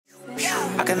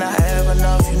I cannot have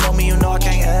enough. You know me, you know I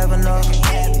can't have enough.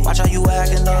 Watch how you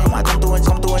acting up. I come through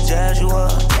and jazz you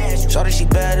up. Shorty, she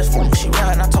bad as fuck. She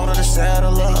riding, I told her to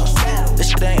saddle up.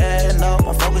 This shit ain't adding up.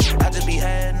 I'm focused, I just be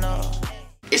adding up.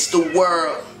 It's the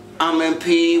world. I'm in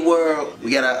P World.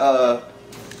 We got a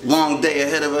long day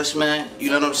ahead of us, man. You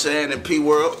know what I'm saying? In P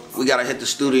World, we gotta hit the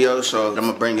studio, so I'm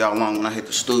gonna bring y'all along when I hit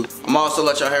the studio. I'm also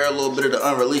let y'all hear a little bit of the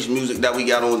unreleased music that we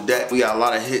got on deck. We got a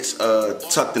lot of hits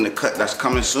tucked in the cut that's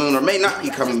coming soon, or may not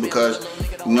be coming because,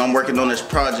 you know, I'm working on this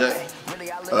project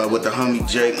with the homie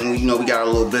Jake, and you know, we got a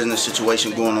little business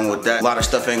situation going on with that. A lot of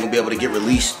stuff ain't gonna be able to get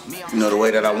released, you know, the way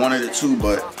that I wanted it to,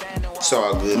 but it's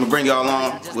all good. I'm gonna bring y'all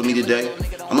along with me today.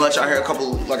 I'm gonna let y'all hear a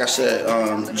couple, like I said,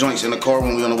 joints in the car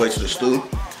when we on the way to the studio.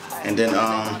 And then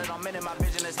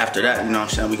after that, you know what I'm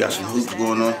saying, we got some hoops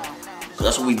going on. Cause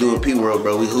that's what we do in P World,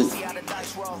 bro. We hoop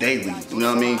daily, you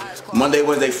know what I mean? Monday,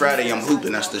 Wednesday, Friday, I'm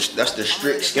hooping. That's the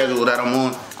strict schedule that I'm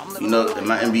on, you know, in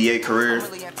my NBA career.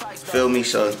 Feel me?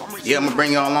 So yeah, I'm gonna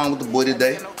bring y'all along with the boy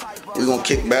today. We're gonna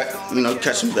kick back, you know,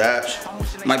 catch some vibes.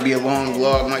 Might be a long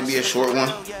vlog, might be a short one.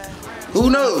 Who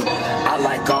knows? I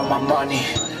like all my money.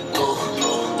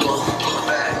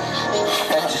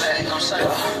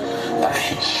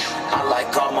 I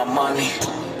like all my money.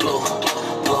 Blue.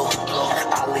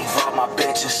 I leave all my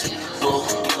bitches.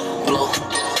 Blue.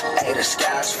 Hey, the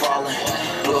sky's falling.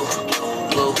 Blue.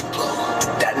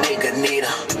 That nigga need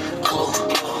a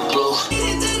blue.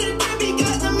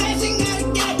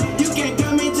 You can't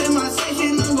come into my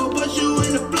section, I'm gonna put you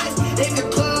in the place. If the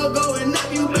club going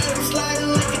up, you better slide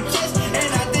like a chest. And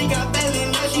I think I fell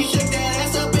in love, she shook that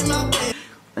ass up in my face.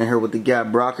 In here with the guy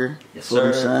Brocker. Yes, sir.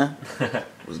 What sir. I'm saying?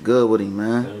 What's good with him,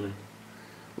 man?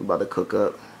 We about to cook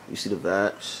up. You see the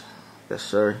vibes? Yes,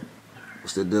 sir.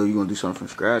 What's the deal? You gonna do something from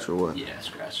scratch or what? Yeah,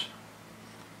 scratch.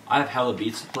 I have hella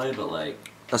beats to play, but like...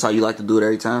 That's how you like to do it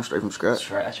every time? Straight from scratch?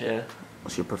 Scratch, yeah.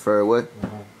 What's your preferred way? You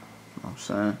know what I'm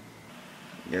saying?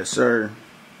 Yes, sir.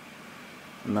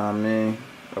 You know what I mean?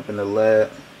 Up in the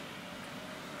lab.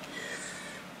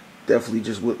 Definitely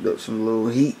just whipped up some little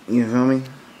heat, you feel me?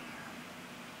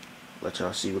 Let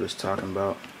y'all see what it's talking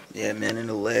about. Yeah, man, in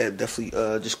the lab, definitely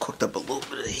just cooked up a little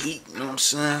bit of heat, you know what I'm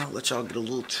saying? Let y'all get a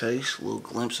little taste, a little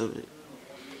glimpse of it.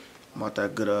 About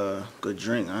that good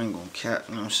drink, I ain't gonna cap,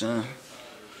 you know what I'm saying?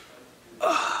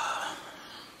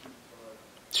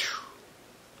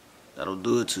 That'll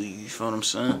do it to you, you feel what I'm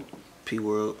saying? P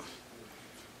World.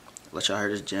 Let y'all hear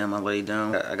this jam I laid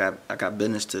down. I got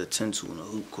business to attend to in the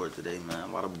hoop court today, man.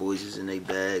 A lot of boys is in their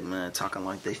bag, man, talking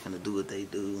like they finna do what they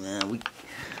do, man.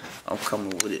 I'm coming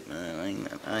with it, man.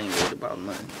 I ain't worried about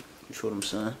nothing. You feel what I'm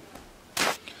saying?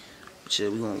 But yeah,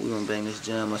 we gonna bang this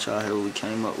jam. Let y'all hear what we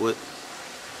came up with.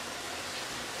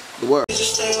 The world.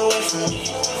 Just stay away from me.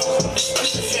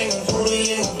 Especially if you ain't gon' booty,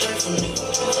 you ain't gon' play for me.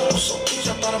 I'm so bitch,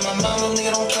 I thought of my mom, no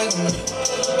nigga don't play with me.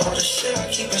 All the shit I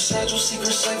keep inside, your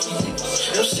secret safe from me.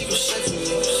 Your secret safe from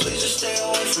me. Please just stay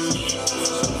away from me.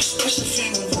 Especially if you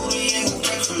ain't gon' booty, you ain't gon'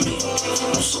 play for me.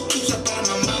 I'm so bitch, I thought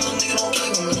of my mom, no nigga don't play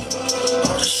with me.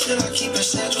 All the shit I keep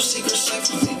inside, your secret safe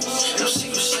from me. Your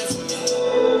secret safe from me.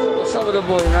 What's up with the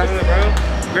boy, man?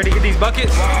 Ready to get these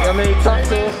buckets? I mean, talk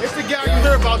to him. It's the guy you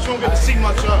hear about, you don't get to see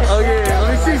much of. Oh yeah,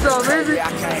 let me see something, Busy.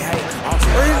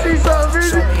 Let me see something,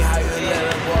 Busy.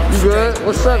 You good?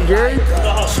 What's up, Gary?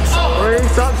 Hey,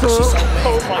 talk to him.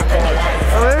 Oh my God.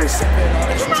 Hey.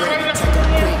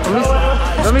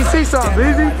 Let me see something,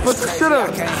 Busy. Put some shit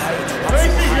up.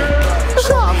 Put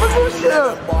some shit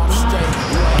up.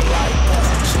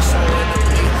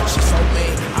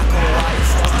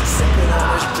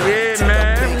 Yeah,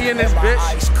 man, we in this bitch.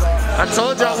 I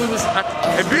told y'all we was,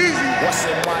 hey, Busy.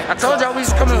 I told y'all we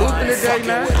was coming hooping today,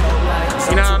 man.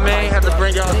 You know what I mean? Had to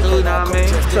bring y'all through, you know what I mean?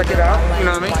 Check it out, you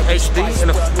know what I mean? HD,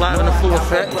 live in the full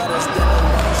effect.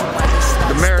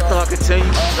 The marathon continues,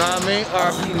 you know what I mean?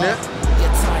 RP Nip.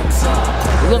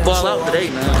 We're gonna ball out today,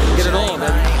 man. Get it on,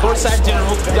 baby. Courtside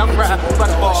General, young rap, about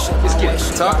the ball. Let's get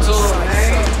it. Talk to him,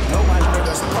 man.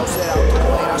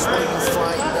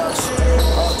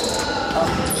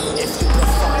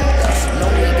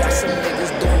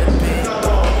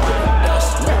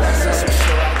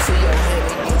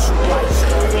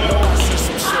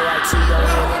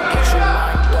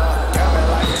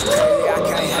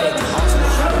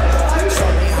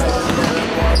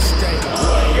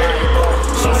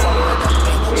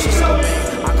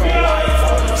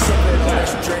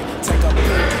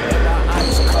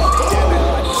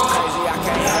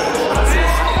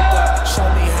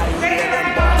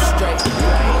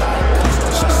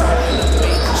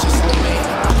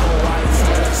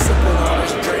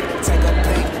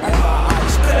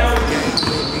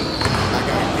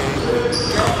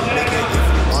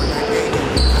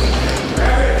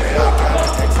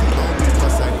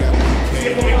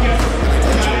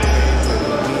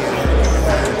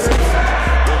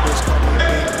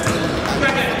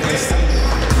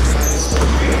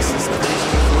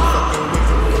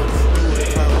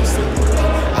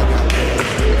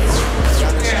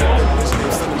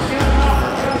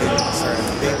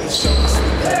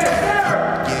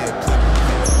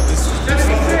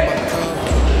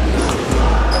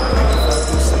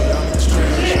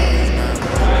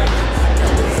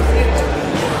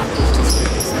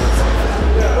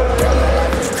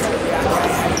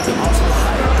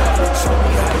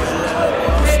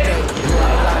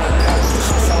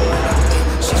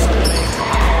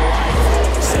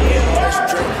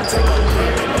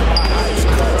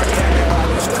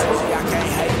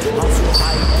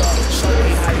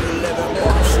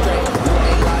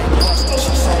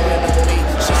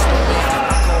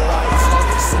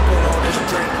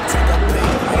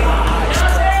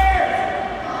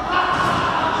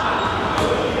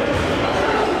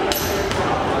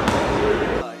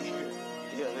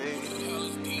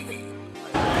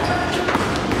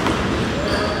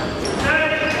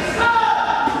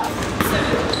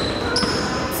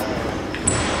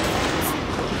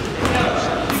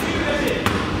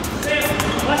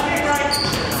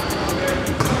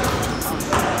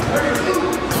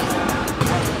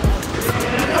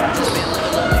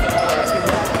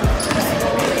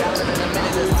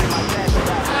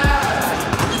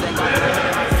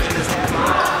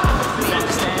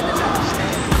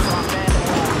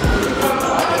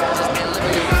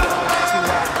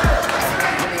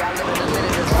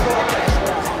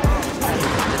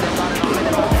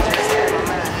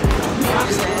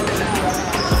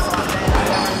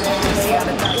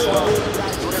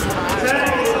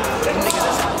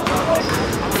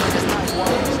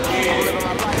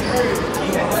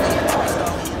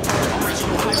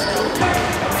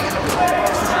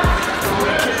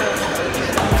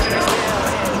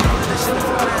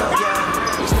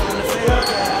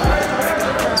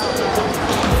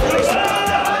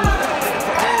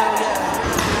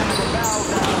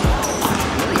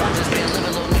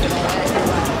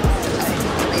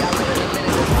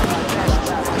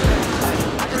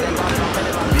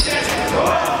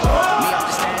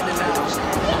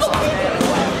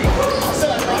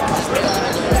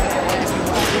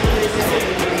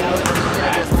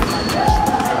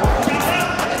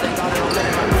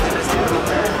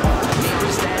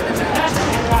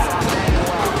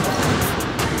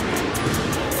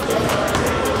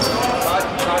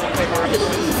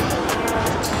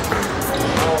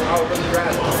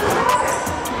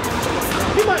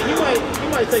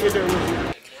 take it there with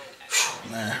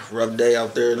you. Man, rough day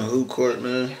out there in the hoop court,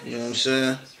 man. You know what I'm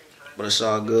saying? But it's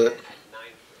all good.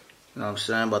 You know what I'm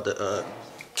saying? About to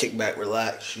kick back,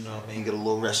 relax. You know what I mean? Get a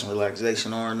little rest and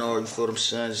relaxation R&R. You feel what I'm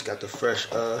saying? Just got the fresh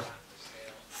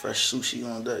sushi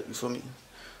on deck. You feel me?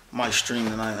 Might stream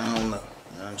tonight. I don't know.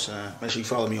 You know what I'm saying? Make sure you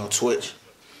follow me on Twitch.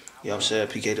 You know what I'm saying?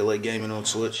 PK Delay Gaming on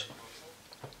Twitch.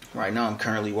 Right now, I'm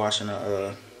currently watching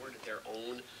a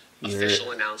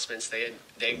official announcements. They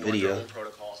video. their own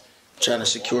protocols. Trying to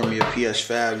secure me a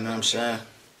PS5, you know what I'm saying?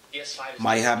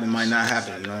 Might happen, might not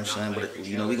happen, you know what I'm saying? But,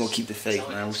 you know, we gonna keep the faith,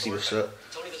 man. We'll see what's up.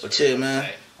 But yeah,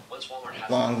 man.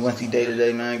 Long, lengthy day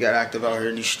today, man. Got active out here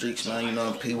in these streets, man. You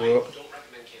know, P World.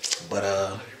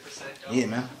 But, yeah,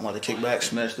 man. I'm about to kick back,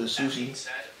 smash the sushi,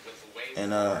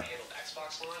 and,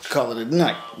 call it a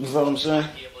night. You feel what I'm saying?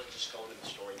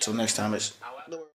 Until next time, it's